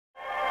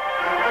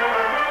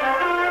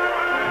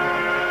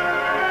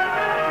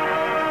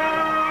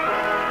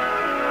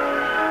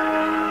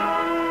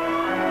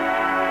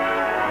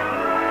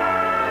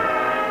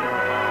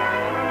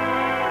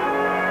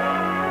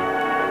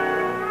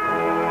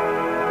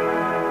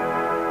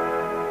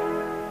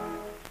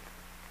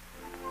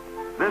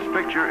This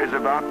picture is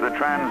about the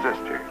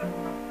transistor.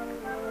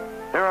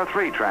 There are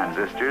 3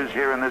 transistors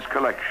here in this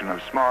collection of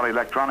small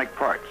electronic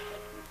parts.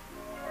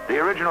 The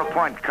original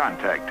point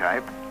contact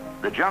type,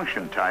 the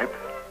junction type,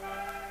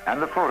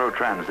 and the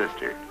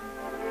phototransistor.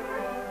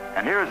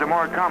 And here is a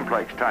more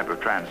complex type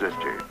of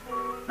transistor.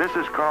 This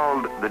is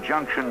called the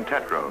junction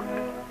tetrode.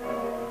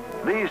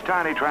 These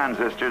tiny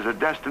transistors are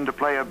destined to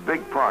play a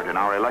big part in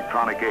our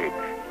electronic age.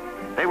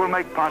 They will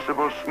make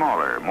possible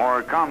smaller,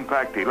 more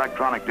compact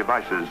electronic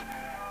devices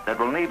that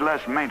will need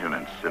less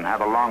maintenance and have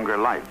a longer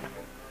life.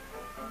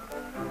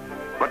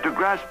 But to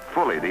grasp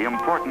fully the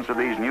importance of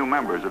these new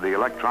members of the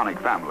electronic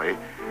family,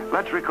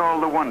 let's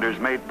recall the wonders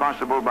made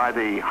possible by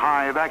the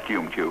high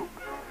vacuum tube,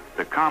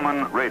 the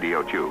common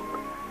radio tube.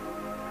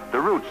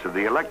 The roots of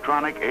the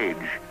electronic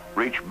age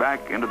reach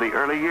back into the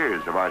early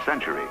years of our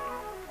century.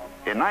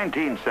 In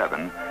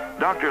 1907,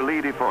 Dr.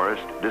 Lee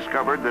DeForest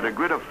discovered that a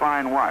grid of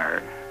fine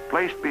wire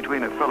placed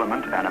between a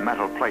filament and a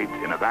metal plate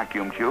in a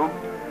vacuum tube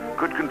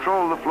could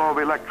control the flow of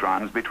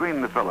electrons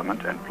between the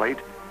filament and plate,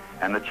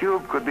 and the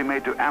tube could be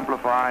made to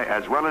amplify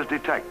as well as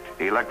detect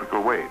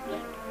electrical waves.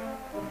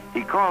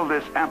 He called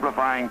this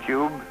amplifying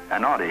tube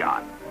an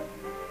audion.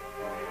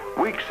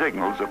 Weak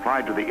signals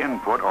applied to the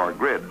input or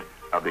grid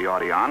of the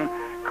audion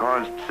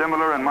caused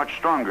similar and much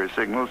stronger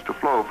signals to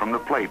flow from the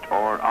plate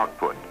or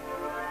output.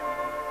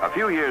 A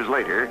few years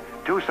later,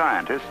 2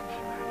 scientists,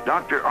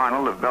 Dr.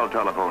 Arnold of Bell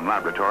Telephone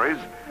Laboratories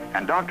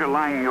and Dr.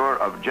 Langmuir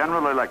of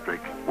General Electric,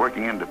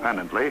 working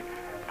independently,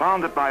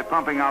 found that by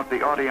pumping out the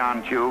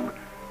audion tube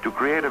to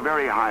create a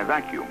very high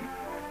vacuum,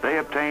 they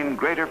obtained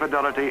greater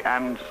fidelity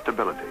and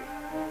stability.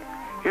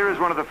 Here is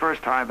one of the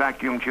first high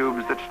vacuum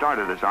tubes that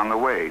started us on the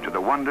way to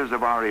the wonders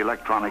of our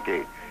electronic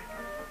age.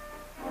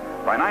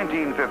 By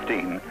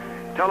 1915,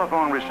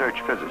 telephone research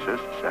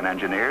physicists and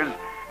engineers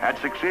had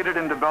succeeded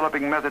in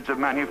developing methods of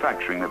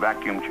manufacturing the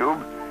vacuum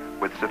tube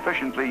with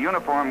sufficiently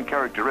uniform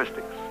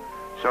characteristics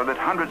so that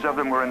hundreds of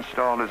them were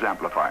installed as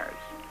amplifiers,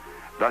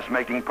 thus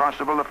making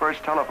possible the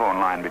first telephone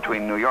line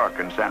between New York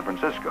and San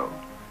Francisco.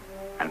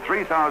 And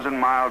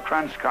 3,000-mile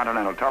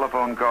transcontinental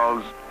telephone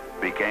calls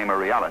became a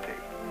reality.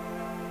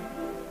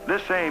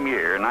 This same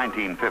year,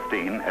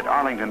 1915, at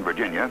Arlington,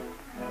 Virginia,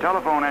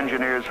 telephone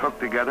engineers hooked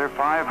together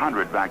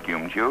 500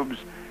 vacuum tubes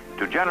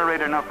to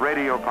generate enough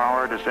radio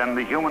power to send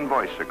the human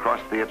voice across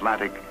the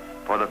Atlantic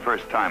for the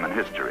first time in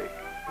history.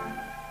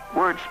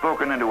 Words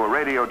spoken into a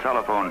radio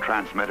telephone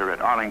transmitter at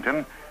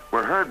Arlington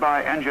were heard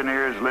by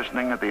engineers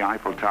listening at the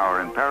Eiffel Tower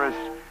in Paris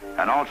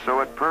and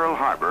also at Pearl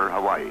Harbor,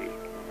 Hawaii.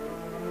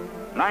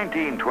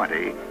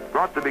 1920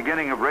 brought the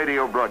beginning of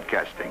radio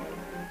broadcasting,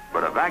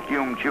 but a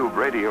vacuum tube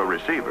radio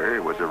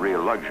receiver was a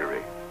real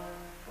luxury.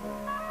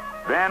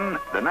 Then,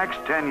 the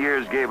next 10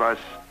 years gave us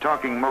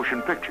talking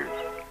motion pictures,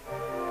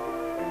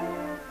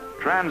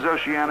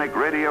 transoceanic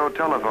radio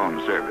telephone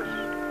service,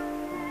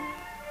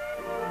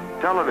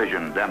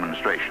 television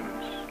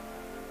demonstrations,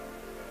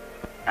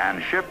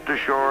 and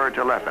ship-to-shore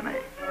telephony.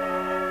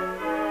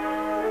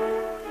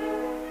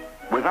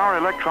 With our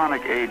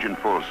electronic age in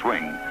full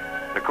swing,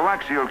 the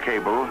coaxial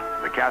cable,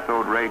 the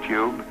cathode ray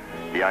tube,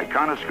 the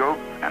iconoscope,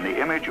 and the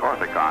image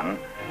orthicon,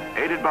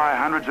 aided by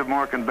hundreds of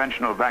more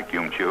conventional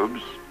vacuum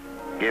tubes,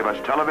 gave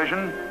us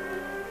television,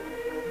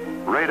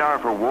 radar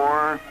for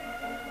war,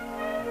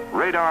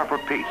 radar for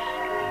peace,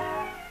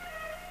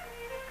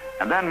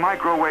 and then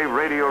microwave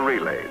radio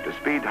relay to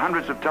speed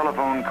hundreds of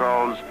telephone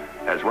calls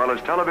as well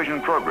as television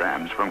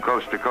programs from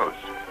coast to coast.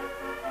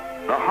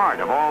 The heart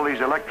of all these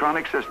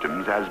electronic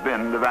systems has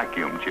been the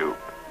vacuum tube.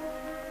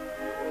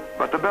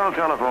 But the Bell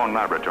Telephone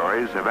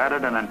Laboratories have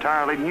added an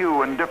entirely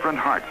new and different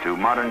heart to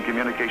modern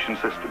communication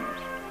systems,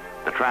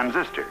 the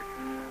transistor,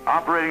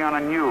 operating on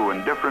a new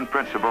and different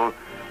principle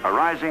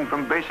arising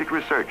from basic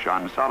research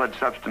on solid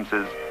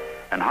substances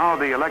and how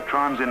the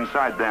electrons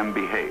inside them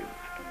behave.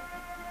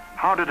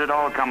 How did it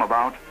all come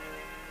about?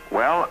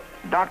 Well,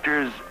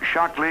 Doctors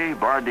Shockley,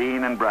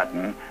 Bardeen, and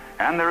Bratton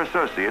and their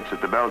associates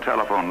at the Bell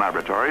Telephone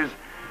Laboratories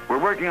were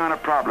working on a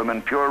problem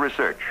in pure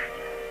research,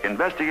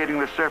 investigating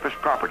the surface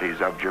properties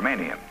of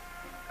germanium,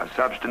 a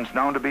substance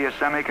known to be a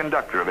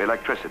semiconductor of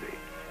electricity.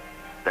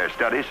 Their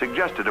study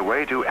suggested a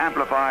way to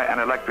amplify an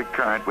electric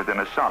current within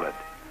a solid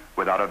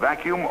without a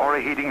vacuum or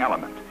a heating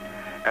element.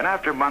 And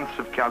after months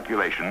of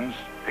calculations,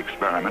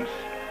 experiments,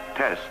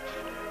 tests,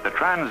 the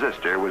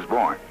transistor was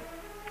born.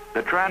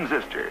 The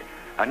transistor,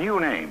 a new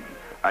name,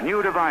 a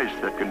new device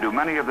that can do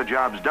many of the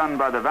jobs done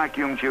by the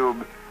vacuum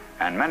tube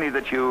and many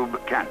the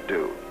tube can't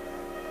do.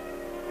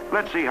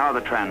 Let's see how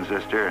the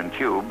transistor and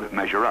tube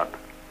measure up.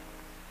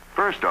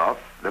 First off,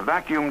 the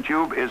vacuum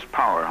tube is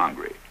power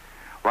hungry.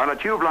 While a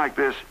tube like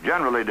this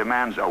generally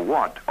demands a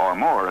watt or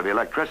more of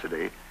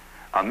electricity,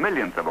 a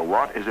millionth of a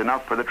watt is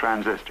enough for the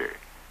transistor.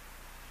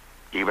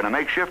 Even a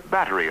makeshift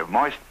battery of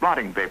moist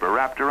blotting paper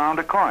wrapped around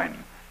a coin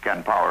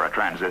can power a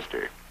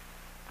transistor.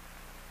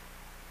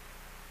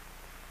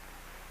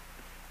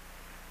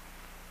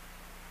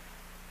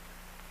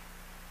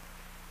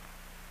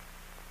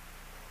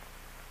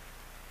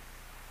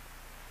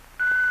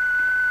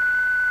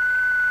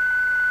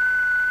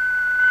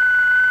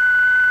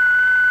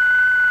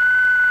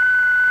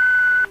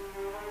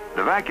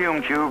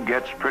 vacuum tube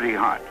gets pretty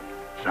hot,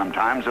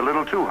 sometimes a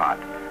little too hot.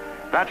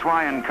 That's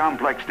why in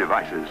complex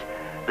devices,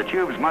 the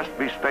tubes must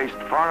be spaced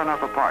far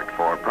enough apart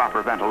for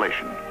proper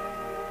ventilation.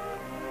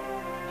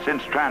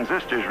 Since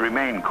transistors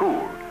remain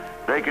cool,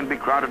 they can be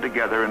crowded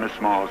together in a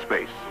small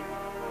space.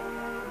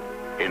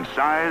 In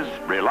size,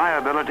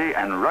 reliability,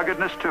 and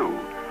ruggedness too,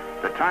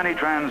 the tiny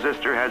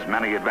transistor has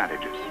many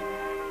advantages.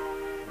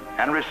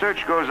 And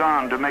research goes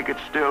on to make it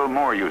still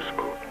more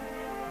useful.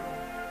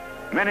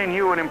 Many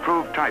new and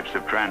improved types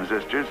of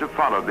transistors have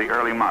followed the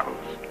early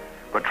models,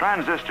 but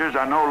transistors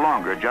are no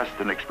longer just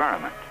an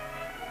experiment.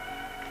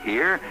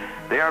 Here,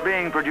 they are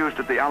being produced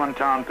at the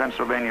Allentown,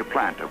 Pennsylvania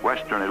plant of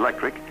Western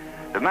Electric,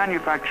 the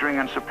manufacturing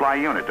and supply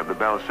unit of the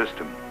Bell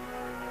system.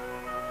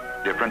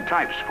 Different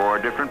types for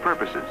different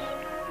purposes.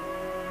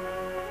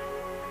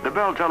 The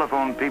Bell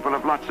telephone people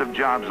have lots of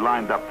jobs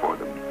lined up for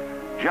them.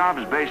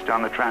 Jobs based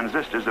on the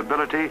transistor's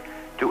ability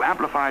to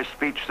amplify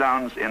speech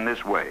sounds in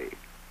this way.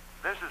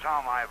 This is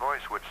how my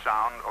voice would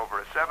sound over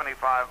a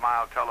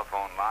 75-mile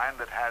telephone line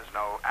that has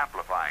no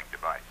amplifying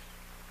device.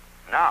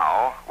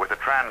 Now, with a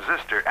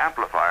transistor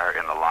amplifier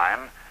in the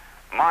line,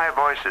 my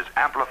voice is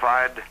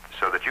amplified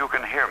so that you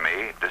can hear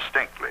me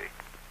distinctly.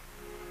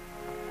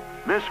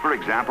 This, for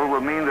example, will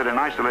mean that in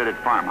isolated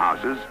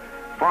farmhouses,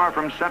 far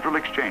from central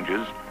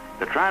exchanges,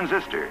 the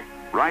transistor,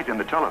 right in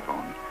the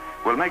telephone,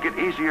 will make it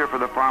easier for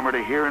the farmer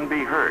to hear and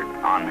be heard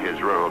on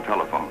his rural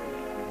telephone.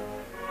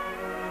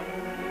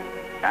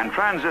 And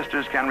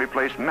transistors can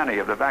replace many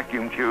of the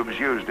vacuum tubes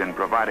used in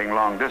providing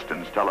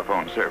long-distance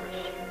telephone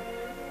service.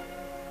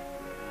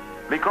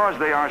 Because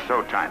they are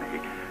so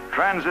tiny,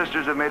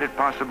 transistors have made it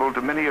possible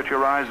to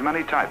miniaturize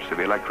many types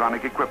of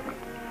electronic equipment.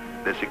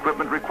 This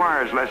equipment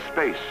requires less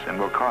space and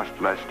will cost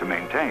less to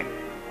maintain.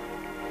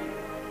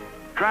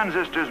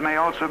 Transistors may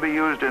also be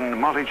used in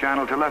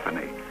multi-channel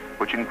telephony,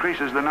 which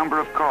increases the number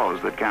of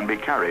calls that can be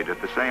carried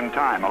at the same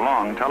time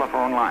along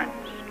telephone lines.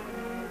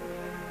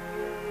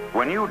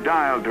 When you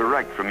dial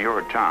direct from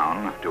your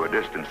town to a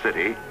distant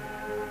city,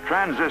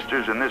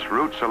 transistors in this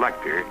route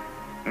selector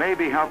may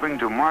be helping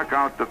to mark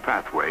out the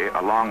pathway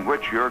along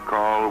which your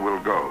call will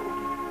go.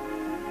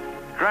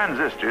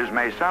 Transistors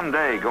may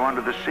someday go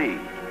under the sea,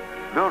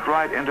 built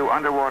right into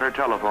underwater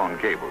telephone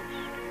cables.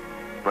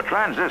 But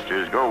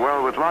transistors go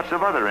well with lots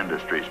of other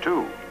industries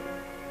too.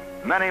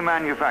 Many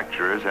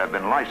manufacturers have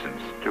been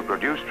licensed to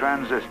produce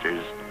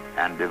transistors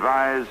and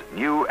devise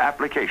new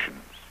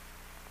applications.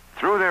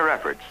 Through their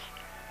efforts,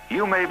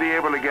 you may be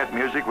able to get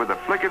music with a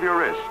flick of your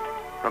wrist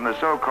from the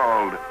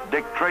so-called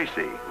Dick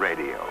Tracy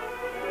radio.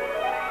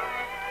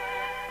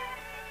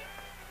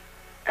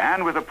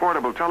 And with a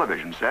portable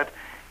television set,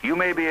 you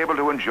may be able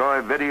to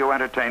enjoy video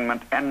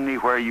entertainment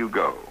anywhere you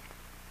go.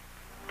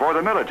 For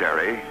the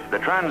military, the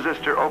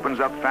transistor opens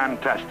up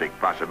fantastic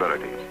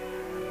possibilities,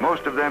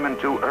 most of them in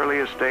too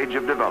early a stage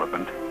of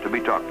development to be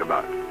talked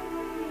about.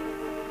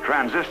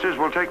 Transistors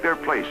will take their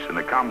place in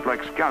the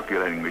complex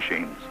calculating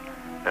machines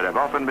that have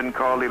often been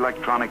called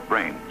electronic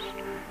brains,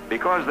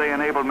 because they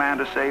enable man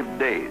to save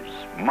days,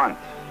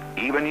 months,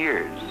 even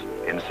years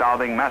in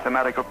solving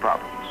mathematical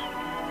problems.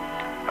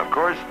 Of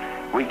course,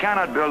 we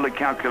cannot build a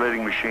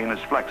calculating machine as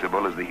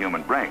flexible as the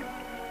human brain.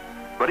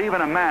 But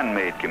even a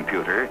man-made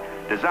computer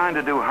designed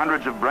to do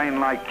hundreds of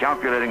brain-like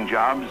calculating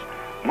jobs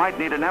might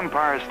need an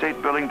Empire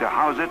State Building to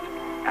house it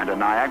and a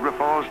Niagara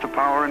Falls to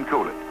power and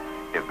cool it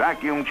if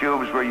vacuum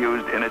tubes were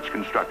used in its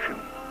construction.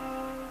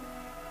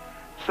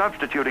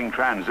 Substituting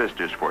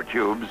transistors for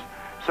tubes,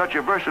 such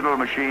a versatile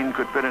machine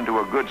could fit into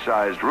a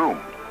good-sized room,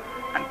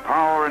 and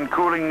power and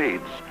cooling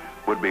needs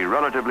would be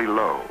relatively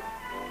low.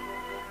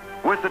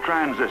 With the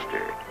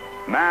transistor,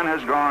 man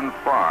has gone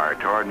far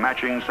toward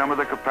matching some of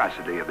the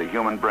capacity of the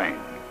human brain.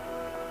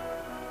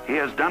 He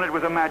has done it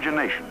with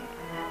imagination,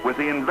 with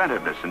the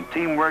inventiveness and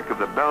teamwork of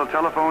the Bell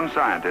telephone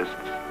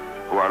scientists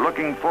who are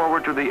looking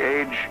forward to the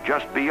age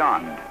just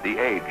beyond the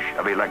age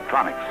of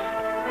electronics.